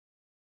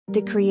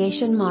The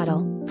creation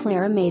model,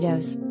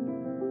 originated.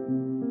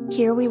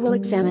 Here we will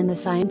examine the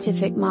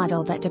scientific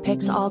model that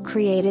depicts all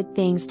created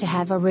things to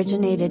have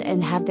originated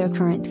and have their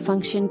current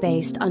function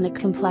based on the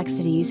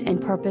complexities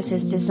and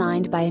purposes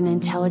designed by an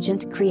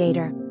intelligent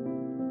creator.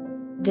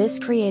 This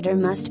creator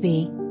must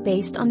be,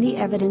 based on the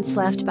evidence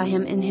left by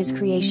him in his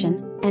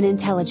creation, an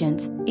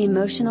intelligent,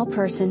 emotional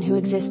person who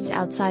exists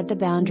outside the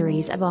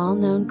boundaries of all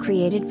known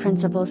created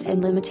principles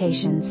and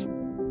limitations.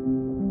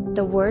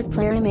 The word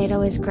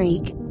pleromado is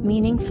Greek,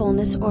 meaning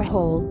fullness or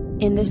whole.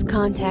 In this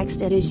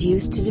context it is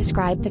used to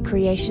describe the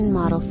creation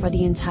model for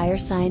the entire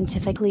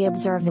scientifically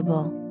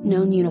observable,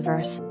 known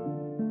universe.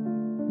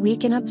 We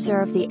can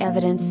observe the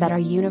evidence that our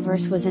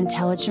universe was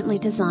intelligently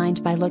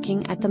designed by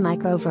looking at the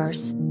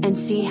microverse, and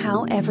see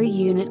how every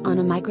unit on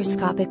a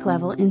microscopic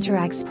level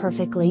interacts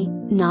perfectly,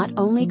 not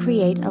only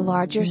create a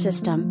larger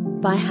system,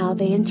 by how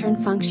they in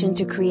turn function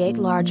to create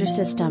larger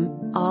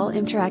system, all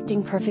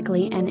interacting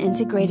perfectly and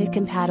integrated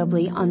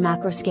compatibly on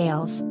macro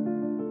scales.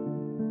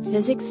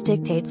 Physics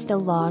dictates the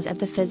laws of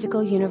the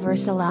physical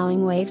universe,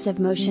 allowing waves of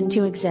motion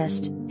to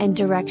exist, and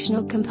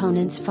directional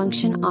components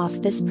function off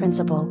this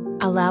principle,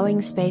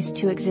 allowing space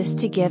to exist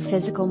to give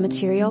physical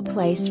material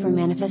place for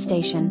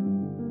manifestation.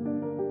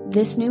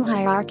 This new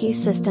hierarchy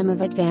system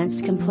of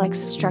advanced complex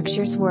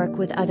structures work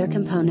with other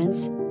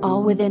components,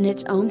 all within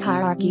its own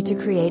hierarchy to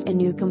create a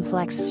new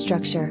complex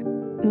structure.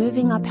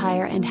 Moving up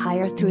higher and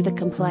higher through the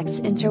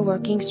complex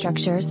interworking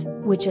structures,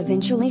 which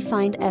eventually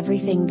find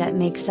everything that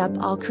makes up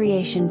all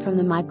creation from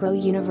the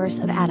micro-universe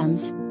of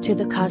atoms, to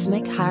the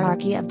cosmic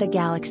hierarchy of the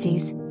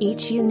galaxies,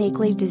 each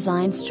uniquely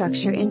designed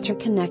structure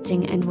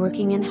interconnecting and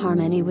working in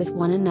harmony with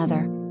one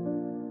another.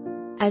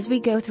 As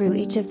we go through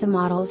each of the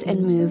models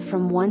and move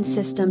from one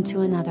system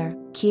to another,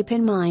 keep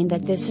in mind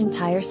that this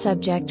entire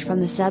subject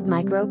from the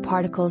sub-micro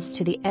particles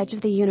to the edge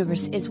of the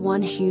universe is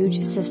one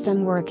huge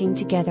system working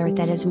together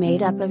that is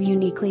made up of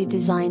uniquely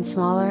designed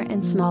smaller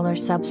and smaller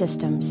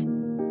subsystems.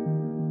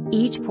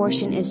 Each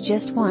portion is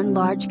just one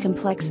large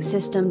complex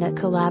system that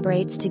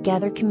collaborates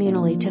together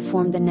communally to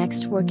form the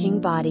next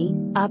working body,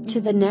 up to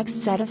the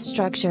next set of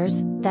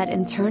structures, that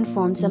in turn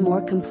forms a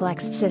more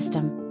complex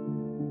system.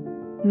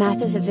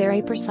 Math is a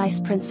very precise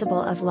principle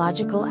of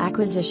logical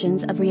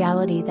acquisitions of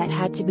reality that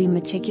had to be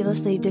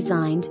meticulously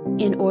designed,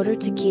 in order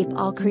to keep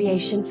all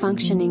creation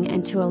functioning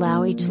and to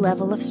allow each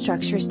level of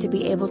structures to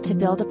be able to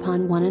build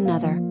upon one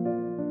another.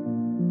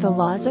 The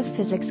laws of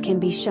physics can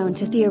be shown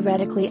to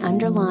theoretically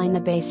underline the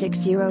basic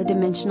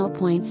zero-dimensional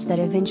points that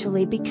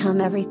eventually become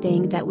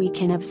everything that we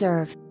can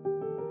observe.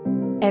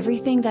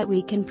 Everything that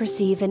we can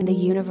perceive in the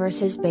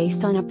universe is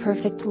based on a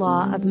perfect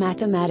law of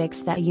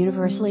mathematics that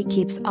universally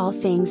keeps all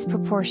things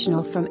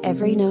proportional from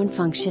every known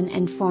function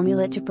and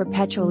formula to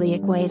perpetually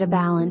equate a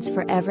balance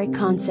for every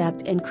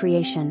concept in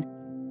creation.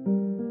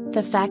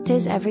 The fact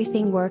is,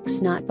 everything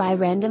works not by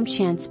random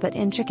chance but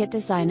intricate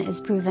design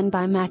is proven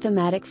by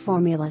mathematic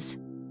formulas.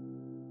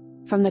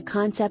 From the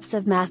concepts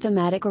of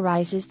mathematics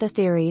arises the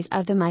theories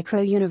of the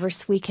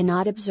micro-universe we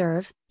cannot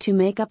observe, to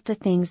make up the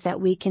things that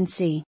we can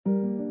see.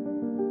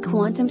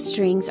 Quantum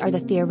strings are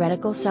the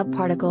theoretical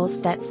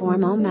subparticles that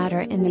form all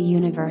matter in the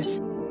universe.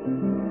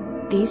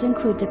 These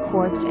include the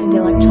quarks and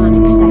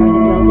electronics that are the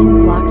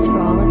building blocks for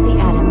all of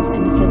the atoms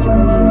in the physical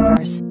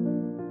universe.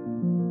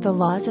 The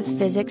laws of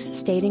physics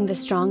stating the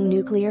strong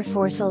nuclear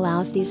force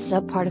allows these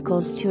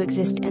subparticles to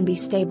exist and be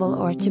stable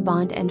or to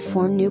bond and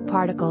form new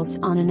particles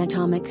on an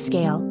atomic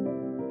scale.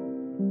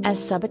 As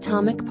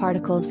subatomic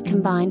particles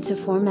combine to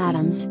form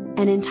atoms,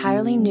 an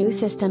entirely new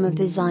system of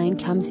design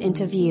comes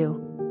into view.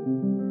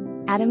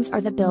 Atoms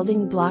are the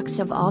building blocks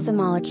of all the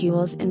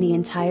molecules in the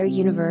entire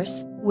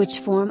universe, which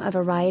form a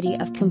variety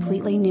of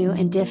completely new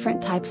and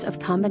different types of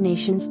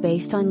combinations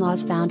based on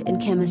laws found in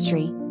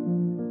chemistry.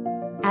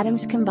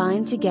 Atoms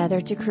combine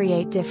together to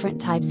create different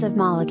types of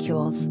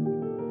molecules.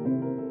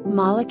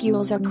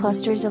 Molecules are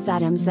clusters of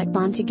atoms that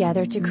bond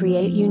together to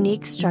create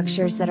unique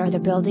structures that are the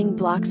building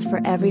blocks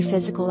for every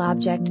physical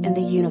object in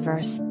the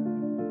universe.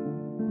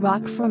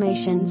 Rock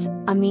formations,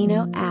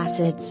 amino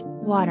acids,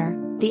 water,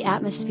 the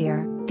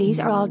atmosphere, these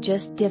are all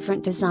just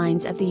different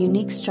designs of the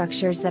unique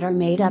structures that are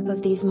made up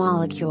of these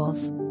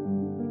molecules.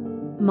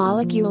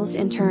 Molecules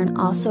in turn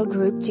also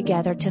group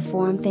together to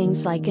form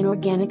things like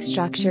inorganic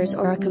structures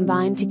or are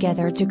combined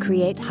together to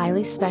create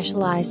highly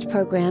specialized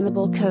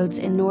programmable codes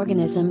in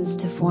organisms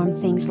to form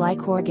things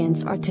like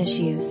organs or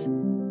tissues.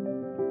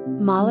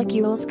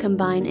 Molecules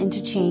combine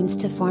into chains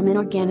to form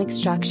inorganic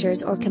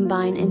structures or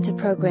combine into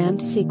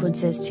programmed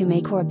sequences to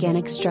make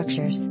organic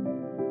structures.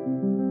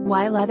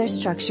 While other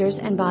structures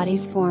and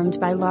bodies formed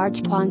by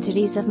large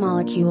quantities of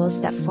molecules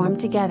that form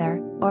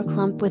together, or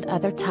clump with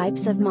other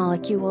types of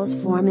molecules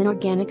form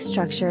inorganic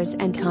structures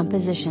and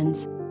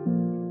compositions.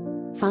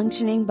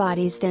 Functioning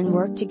bodies then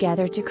work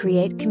together to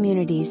create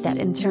communities that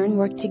in turn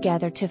work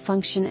together to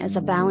function as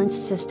a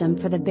balanced system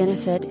for the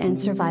benefit and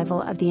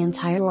survival of the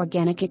entire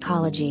organic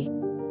ecology.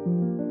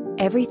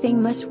 Everything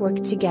must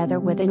work together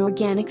with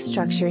inorganic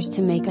structures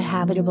to make a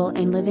habitable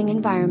and living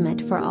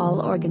environment for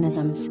all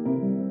organisms.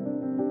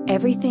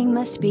 Everything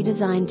must be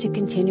designed to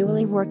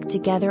continually work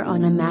together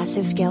on a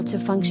massive scale to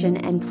function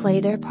and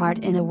play their part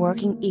in a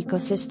working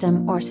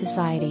ecosystem or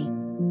society.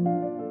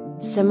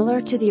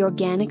 Similar to the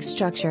organic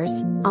structures,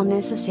 all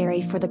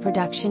necessary for the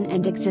production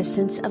and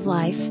existence of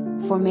life,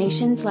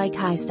 formations like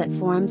ice that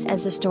forms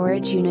as a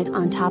storage unit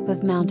on top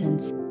of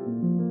mountains.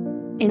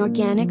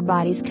 Inorganic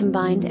bodies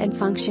combined and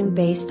function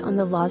based on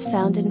the laws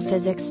found in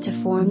physics to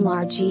form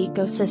large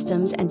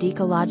ecosystems and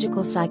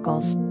ecological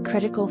cycles,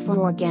 critical for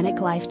organic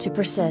life to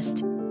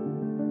persist.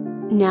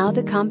 Now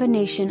the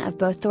combination of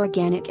both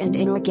organic and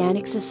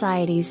inorganic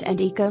societies and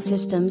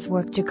ecosystems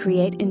work to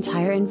create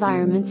entire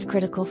environments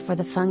critical for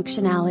the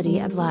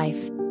functionality of life.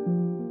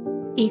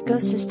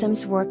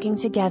 Ecosystems working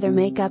together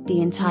make up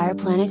the entire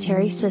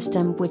planetary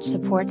system which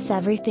supports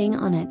everything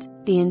on it,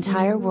 the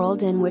entire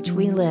world in which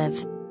we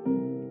live.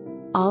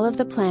 All of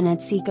the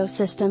planet's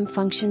ecosystem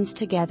functions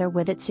together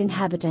with its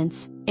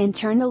inhabitants. In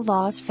turn, the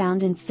laws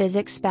found in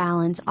physics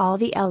balance all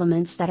the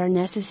elements that are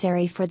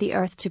necessary for the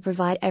Earth to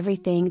provide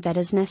everything that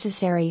is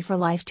necessary for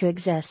life to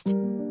exist.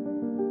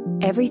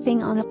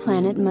 Everything on the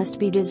planet must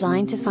be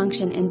designed to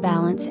function in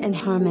balance and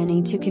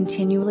harmony to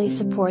continually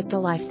support the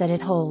life that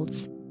it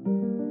holds.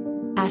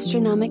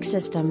 Astronomic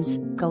systems,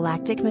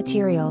 galactic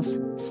materials,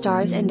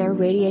 stars and their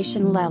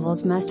radiation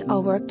levels must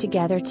all work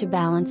together to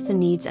balance the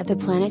needs of the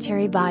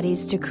planetary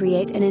bodies to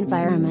create an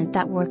environment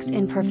that works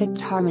in perfect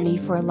harmony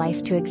for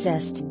life to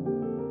exist.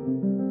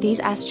 These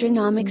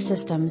astronomic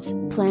systems,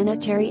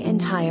 planetary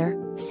and higher,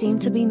 seem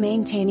to be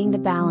maintaining the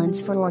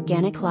balance for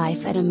organic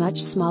life at a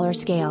much smaller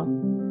scale.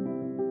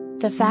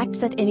 The fact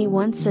that any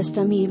one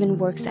system even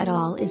works at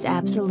all is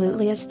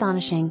absolutely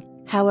astonishing.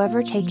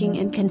 However, taking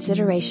in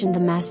consideration the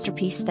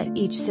masterpiece that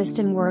each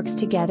system works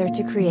together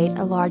to create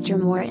a larger,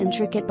 more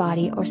intricate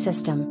body or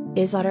system,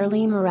 is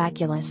utterly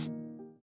miraculous.